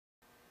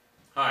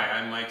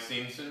I'm Mike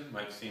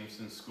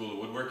Siemsen, School of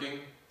Woodworking.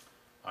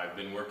 I've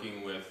been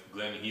working with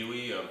Glenn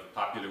Huey of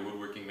Popular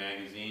Woodworking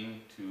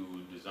magazine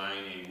to design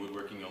a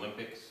Woodworking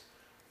Olympics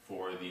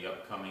for the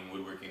upcoming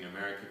Woodworking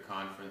America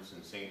Conference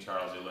in St.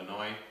 Charles,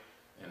 Illinois.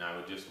 And I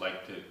would just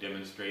like to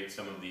demonstrate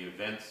some of the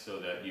events so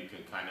that you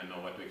can kind of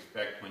know what to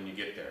expect when you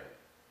get there.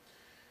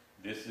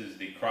 This is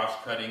the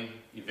cross-cutting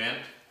event.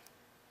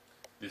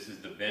 This is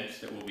the bench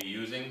that we'll be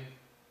using.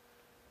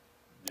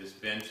 This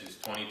bench is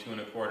 22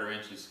 1/4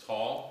 inches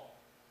tall.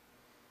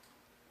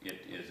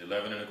 It is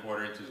 11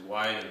 1/4 inches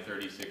wide and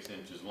 36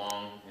 inches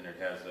long, and it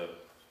has a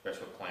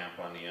special clamp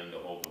on the end to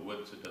hold the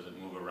wood so it doesn't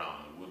move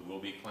around. The wood will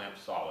be clamped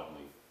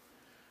solidly.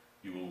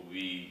 You will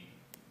be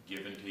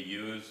given to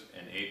use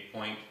an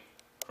 8-point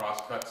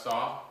crosscut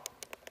saw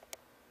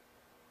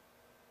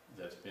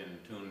that's been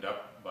tuned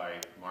up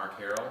by Mark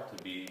Harrell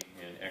to be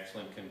in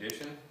excellent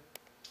condition,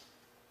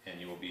 and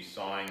you will be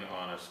sawing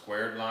on a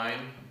squared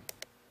line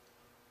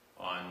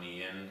on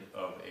the end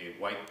of a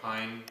white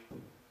pine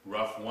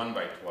rough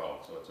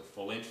 1x12, so it's a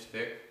full inch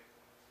thick.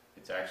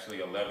 It's actually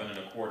 11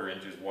 1/4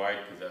 inches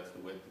wide because that's the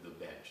width of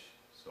the bench,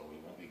 so we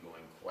won't be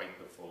going quite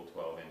the full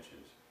 12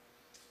 inches.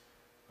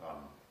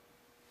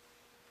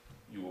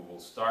 You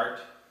will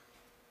start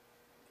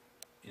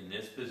in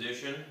this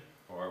position,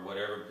 or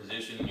whatever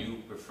position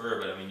you prefer,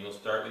 but I mean you'll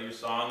start with your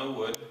saw on the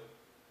wood.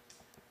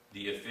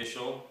 The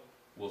official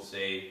will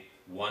say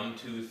 1,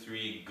 2,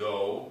 3,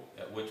 go,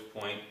 at which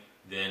point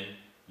then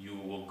you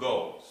will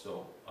go.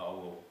 So I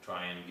will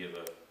try and give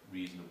a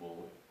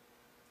reasonable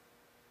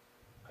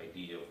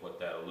idea of what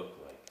that'll look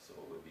like. So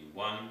it would be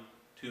 1,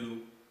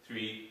 2,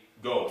 3,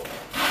 go.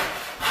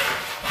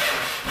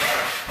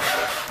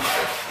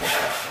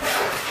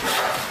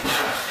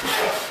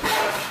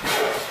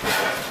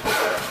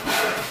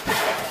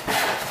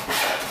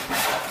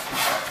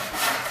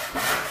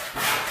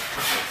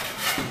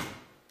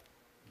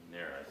 And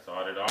there, I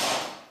sawed it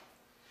off.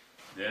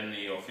 Then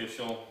the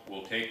official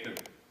will take the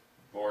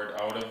board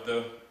out of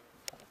the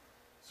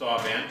saw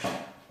bench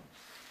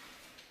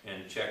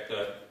and check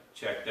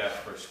that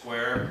for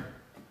square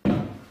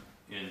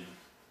in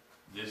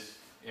this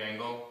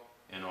angle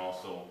and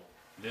also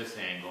this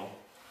angle,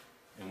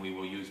 and we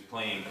will use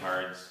playing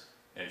cards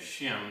as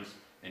shims,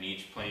 and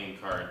each playing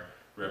card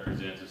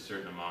represents a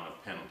certain amount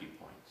of penalty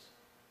points.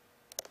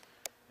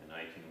 And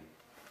I can,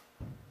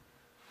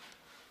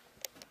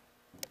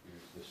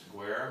 here's the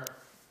square.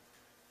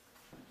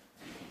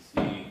 You can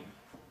see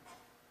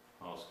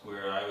how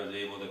square I was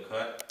able to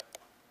cut,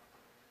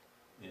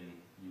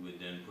 and you would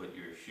then put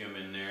your shim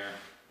in there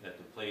at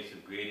the place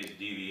of greatest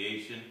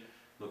deviation.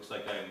 Looks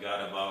like I've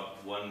got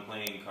about 1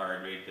 playing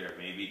card right there,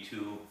 maybe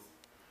 2,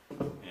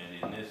 and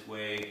in this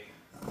way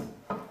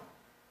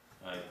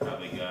I've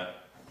probably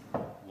got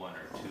 1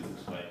 or 2,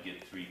 so I'd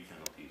get 3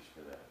 penalties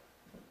for that.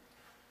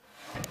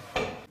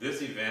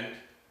 This event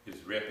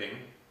is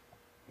ripping.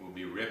 We'll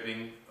be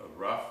ripping a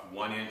rough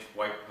 1-inch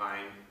white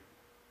pine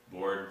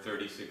board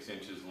 36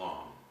 inches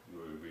long. You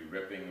will be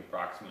ripping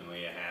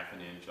approximately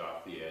 1/2 inch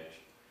off the edge.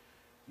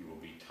 You will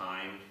be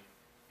timed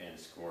and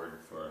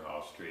scored for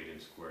how straight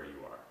and square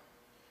you are.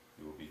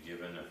 You will be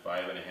given a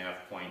 5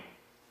 1/2 point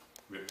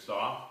rip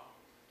saw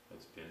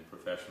that's been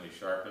professionally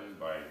sharpened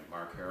by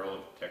Mark Harrell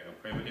of Techno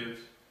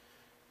Primitives.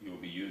 You will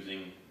be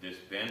using this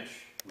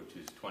bench, which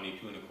is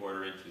 22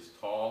 1/4 inches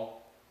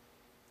tall,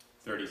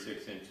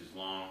 36 inches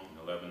long, and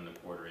 11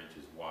 1/4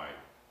 inches wide.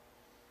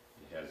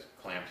 It has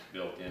clamps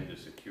built in to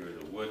secure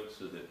the wood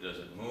so that it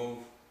doesn't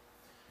move.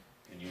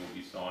 And you will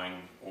be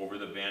sawing over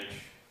the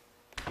bench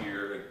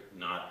here,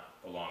 not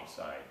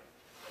alongside.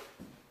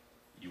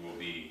 You will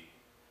be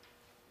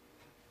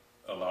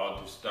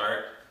allowed to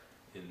start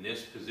in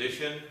this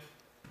position.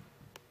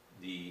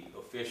 The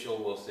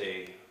official will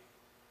say,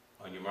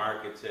 on your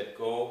mark, get set,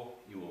 go.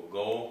 You will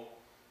go,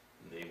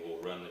 and they will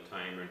run the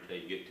timer until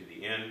you get to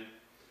the end,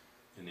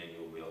 and then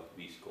you'll be able to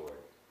be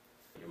scored.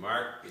 On your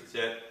mark, get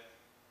set,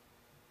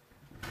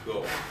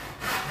 go.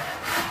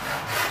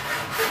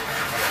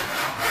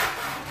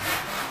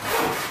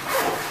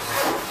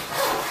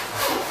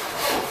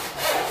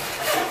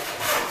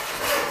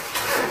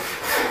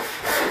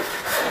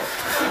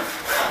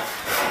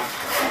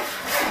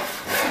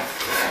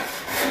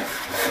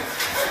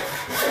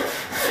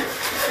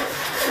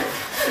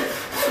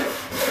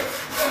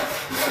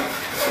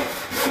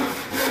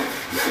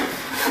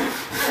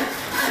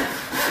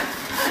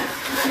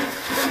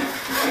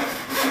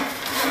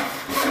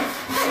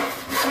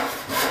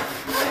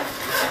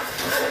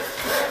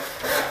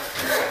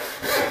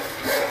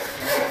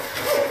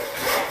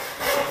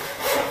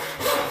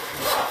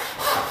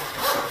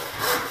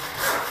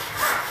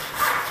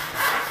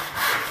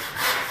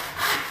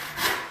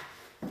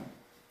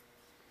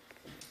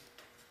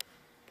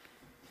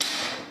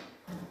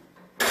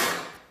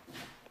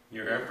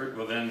 Your effort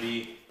will then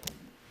be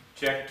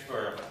checked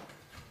for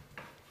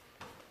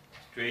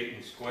straight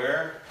and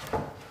square.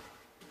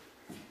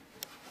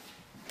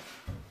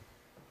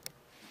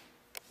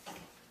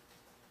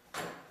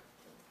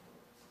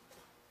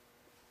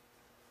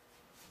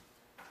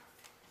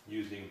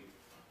 Using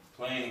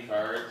playing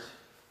cards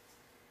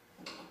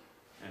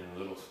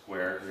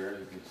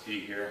see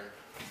here,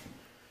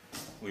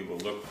 we will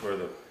look for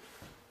the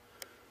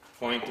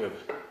point of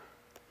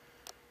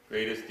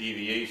greatest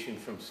deviation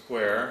from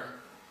square.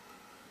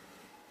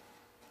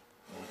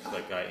 Looks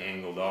like I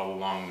angled all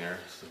along there,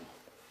 so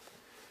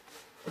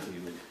we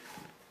would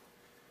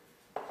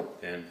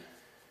then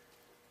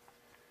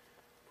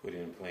put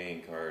in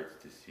playing cards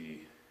to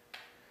see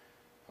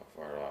how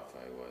far off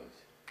I was.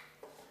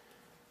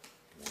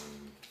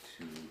 1,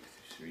 2,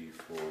 3,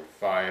 4,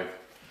 5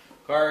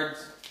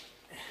 cards.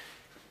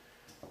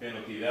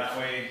 Penalty that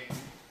way.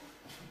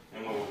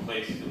 And we'll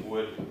place the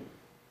wood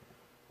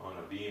on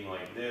a beam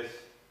like this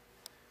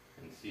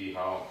and see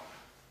how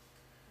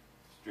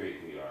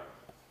straight we are.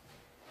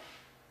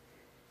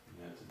 And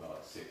that's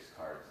about 6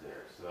 cards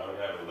there. So I would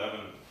have 11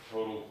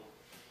 total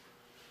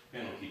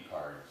penalty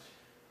cards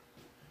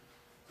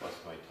plus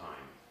my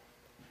time.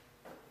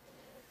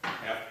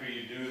 After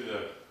you do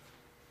the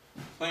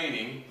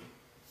planing,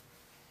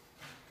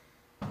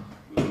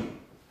 we'll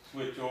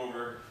switch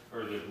over,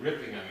 or the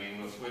ripping I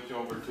mean, we'll switch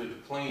over to the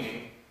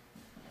planing.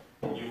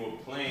 You will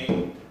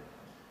plane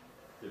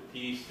the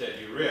piece that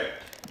you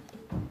ripped.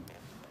 And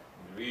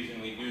the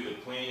reason we do the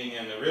planing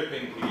and the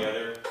ripping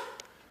together is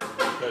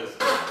because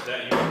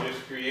that you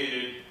just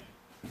created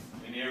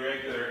an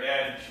irregular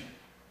edge.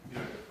 You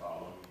don't have to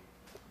follow me.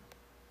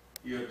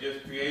 You have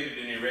just created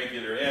an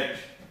irregular edge,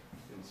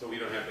 and so we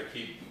don't have to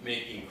keep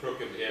making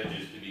crooked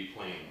edges to be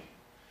planed.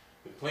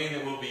 The plane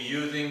that we'll be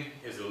using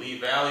is a Lee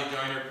Valley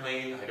joiner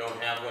plane. I don't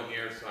have one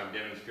here, so I'm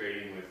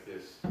demonstrating with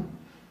this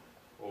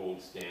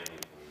old Stanley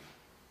plane.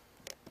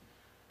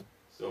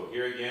 So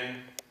here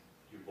again,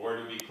 your board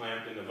will be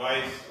clamped in a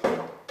vise.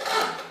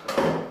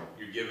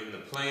 You're given the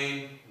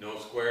plane, no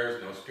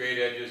squares, no straight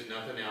edges,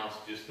 nothing else,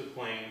 just the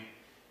plane.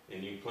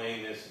 And you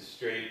plane this as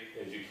straight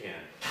as you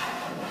can.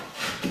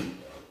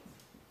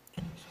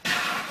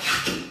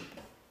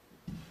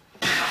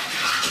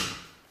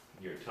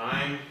 Your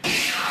time.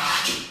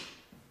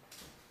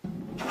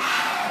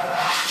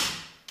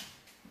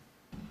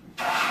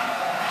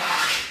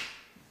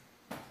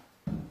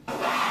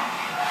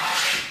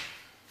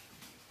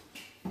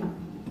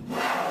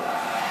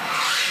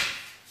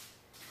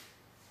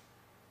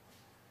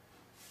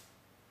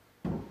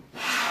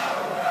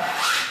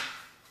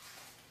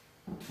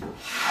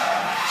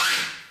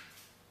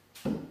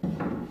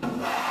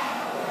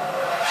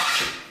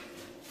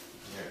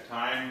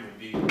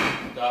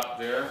 Stop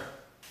there.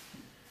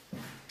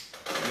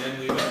 And then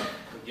we would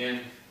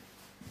again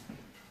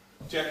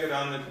check it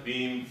on the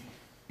beam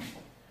to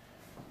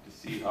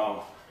see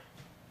how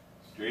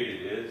straight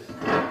it is.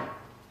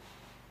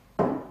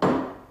 At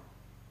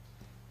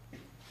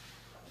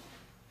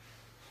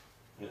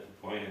the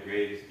point of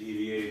greatest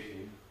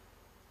deviation,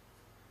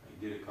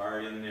 I did a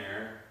card in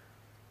there.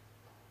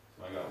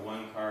 So I got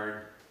 1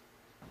 card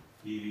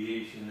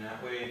deviation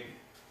that way.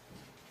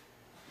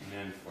 And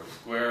then for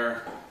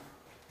square,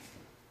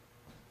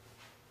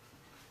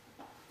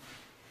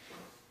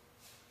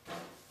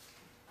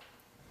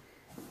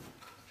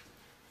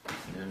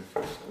 and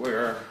for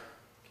square,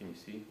 can you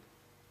see?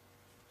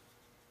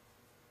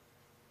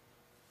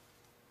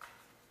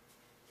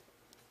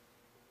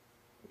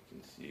 We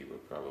can see we're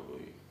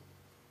probably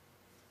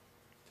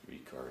 3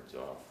 cards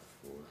off,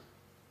 4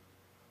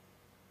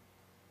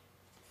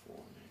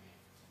 now.